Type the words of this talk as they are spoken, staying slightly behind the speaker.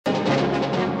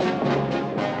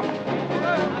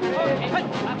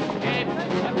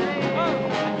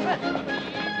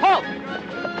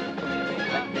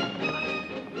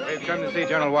to see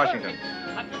General Washington.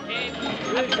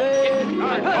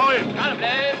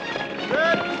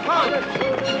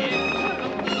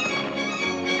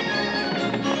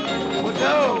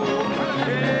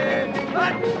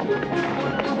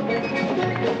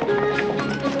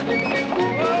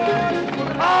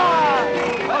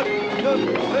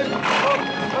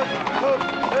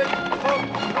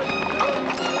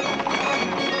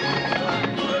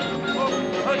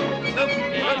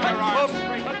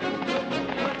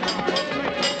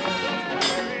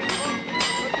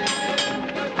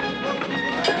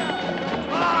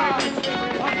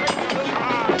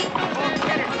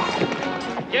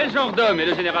 Quel genre d'homme est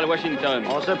le général Washington?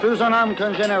 Oh, c'est plus un homme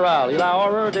qu'un général. Il a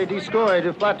horreur des discours et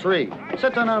de flatterie.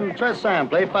 C'est un homme très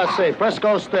simple, effacé, presque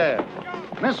austère.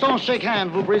 Mais son shake hand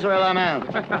vous briserait la main.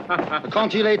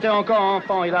 Quand il était encore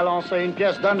enfant, il a lancé une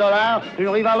pièce d'$1 d'une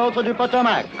rive à l'autre du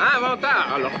Potomac. Ah,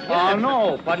 vantard, alors. Oh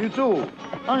non, pas du tout.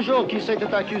 Un jour qu'il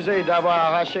s'était accusé d'avoir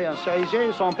arraché un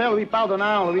cerisier, son père lui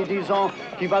pardonna en lui disant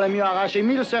qu'il valait mieux arracher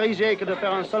 1000 cerisiers que de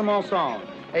faire un seul mensonge.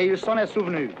 Et il s'en est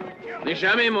souvenu. Ne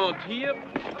jamais mentir.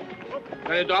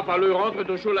 Ça n'aidera pas le rendre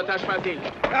toujours la tâche facile.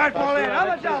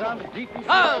 Difficile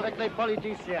avec les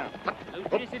politiciens.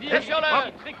 Vous laissez dire sur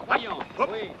le très croyant.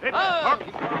 Oui.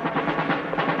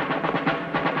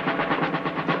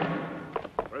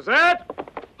 Rosette!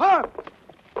 Hop!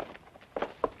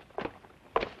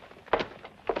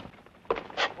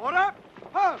 Order!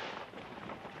 Hop!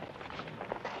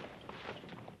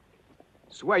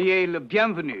 Soyez le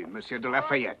bienvenu, monsieur de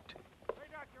Lafayette.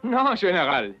 Non,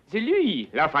 général, c'est lui,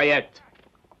 Lafayette.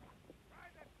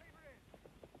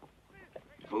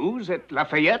 Vous êtes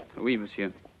Lafayette? Oui,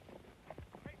 monsieur.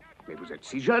 Mais vous êtes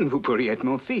si jeune, vous pourriez être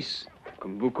mon fils.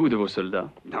 Comme beaucoup de vos soldats.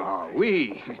 Non,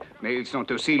 oui, mais ils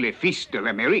sont aussi les fils de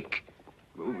l'Amérique.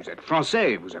 Vous êtes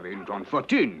français, vous avez une grande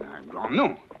fortune, un grand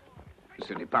nom.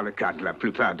 Ce n'est pas le cas de la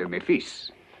plupart de mes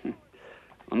fils.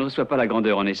 On ne reçoit pas la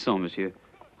grandeur en naissant, monsieur,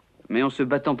 mais en se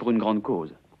battant pour une grande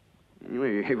cause.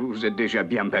 Oui, et vous vous êtes déjà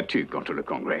bien battu contre le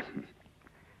Congrès.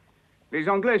 Les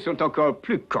Anglais sont encore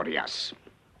plus coriaces.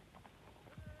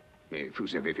 Mais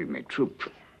vous avez vu mes troupes.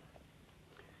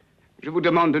 Je vous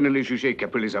demande de ne les juger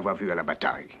qu'après les avoir vus à la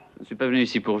bataille. Je ne suis pas venu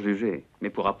ici pour juger, mais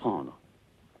pour apprendre.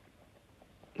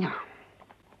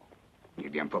 Eh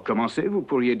bien, pour commencer, vous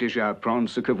pourriez déjà apprendre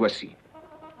ce que voici.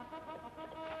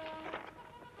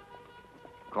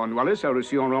 Cornwallis a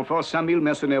reçu en renfort 5000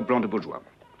 mercenaires brandebourgeois.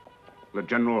 Le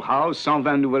General Howe,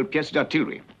 120 nouvelles pièces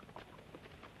d'artillerie.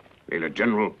 Et le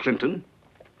General Clinton,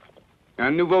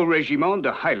 un nouveau régiment de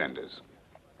Highlanders.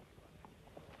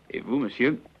 Et vous,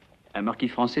 monsieur, un marquis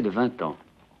français de 20 ans,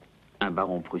 un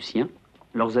baron prussien,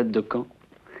 leurs aides de camp,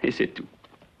 et c'est tout.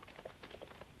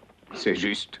 C'est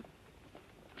juste.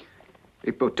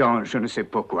 Et pourtant, je ne sais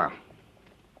pourquoi.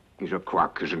 Et je crois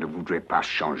que je ne voudrais pas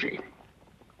changer.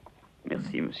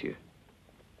 Merci, monsieur.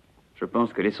 Je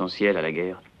pense que l'essentiel à la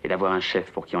guerre est d'avoir un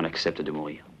chef pour qui on accepte de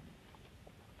mourir.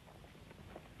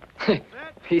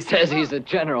 He says he's a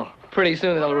general. Pretty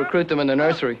soon they'll recruit him in the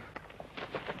nursery.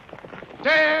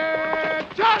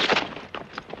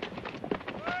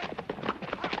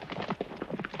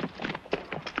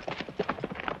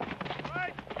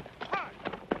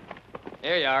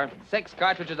 Here you are. 6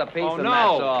 cartridges apiece, Oh, and no.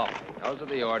 that's all. Those are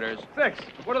the orders. 6.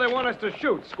 What do they want us to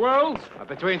shoot? Squirrels?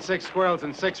 Between 6 squirrels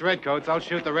and 6 redcoats, I'll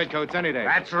shoot the redcoats any day.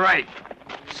 That's right.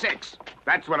 6.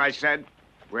 That's what I said.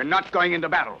 We're not going into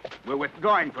battle. We're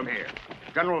withdrawing from here.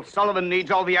 General Sullivan needs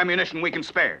all the ammunition we can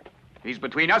spare. He's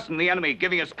between us and the enemy,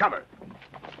 giving us cover.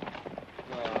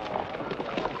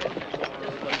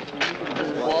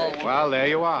 Well, there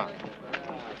you are.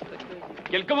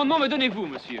 Quel commandement me donnez-vous,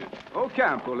 monsieur?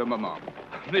 Aucun pour le moment.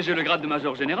 Mais j'ai le grade de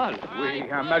major général. Oui,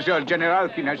 un major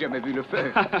général qui n'a jamais vu le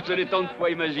feu. Je l'ai tant de fois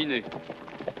imaginé.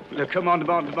 Le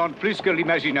commandement demande plus que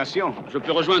l'imagination. Je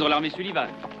peux rejoindre l'armée Sullivan.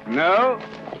 Non.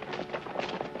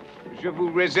 Je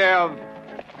vous réserve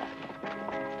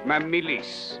ma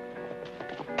milice.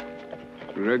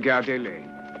 Regardez-les.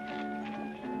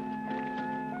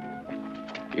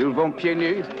 Ils vont pieds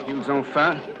nus, ils ont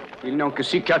faim, ils n'ont que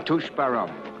 6 cartouches par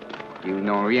homme. Ils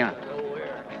n'ont rien.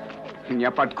 Il n'y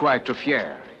a pas de quoi être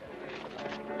fier.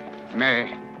 Mais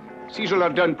si je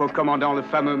leur donne pour commandant le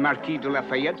fameux Marquis de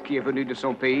Lafayette qui est venu de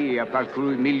son pays et a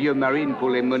parcouru milieu marine pour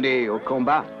les mener au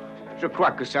combat, je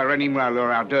crois que ça ranimera leur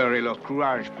ardeur et leur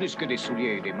courage plus que des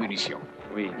souliers et des munitions.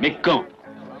 Oui, mais quand?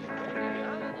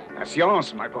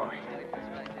 Patience, my boy.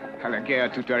 À la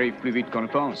guerre, tout arrive plus vite qu'on le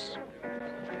pense.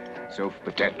 Sauf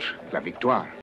peut-être la victoire.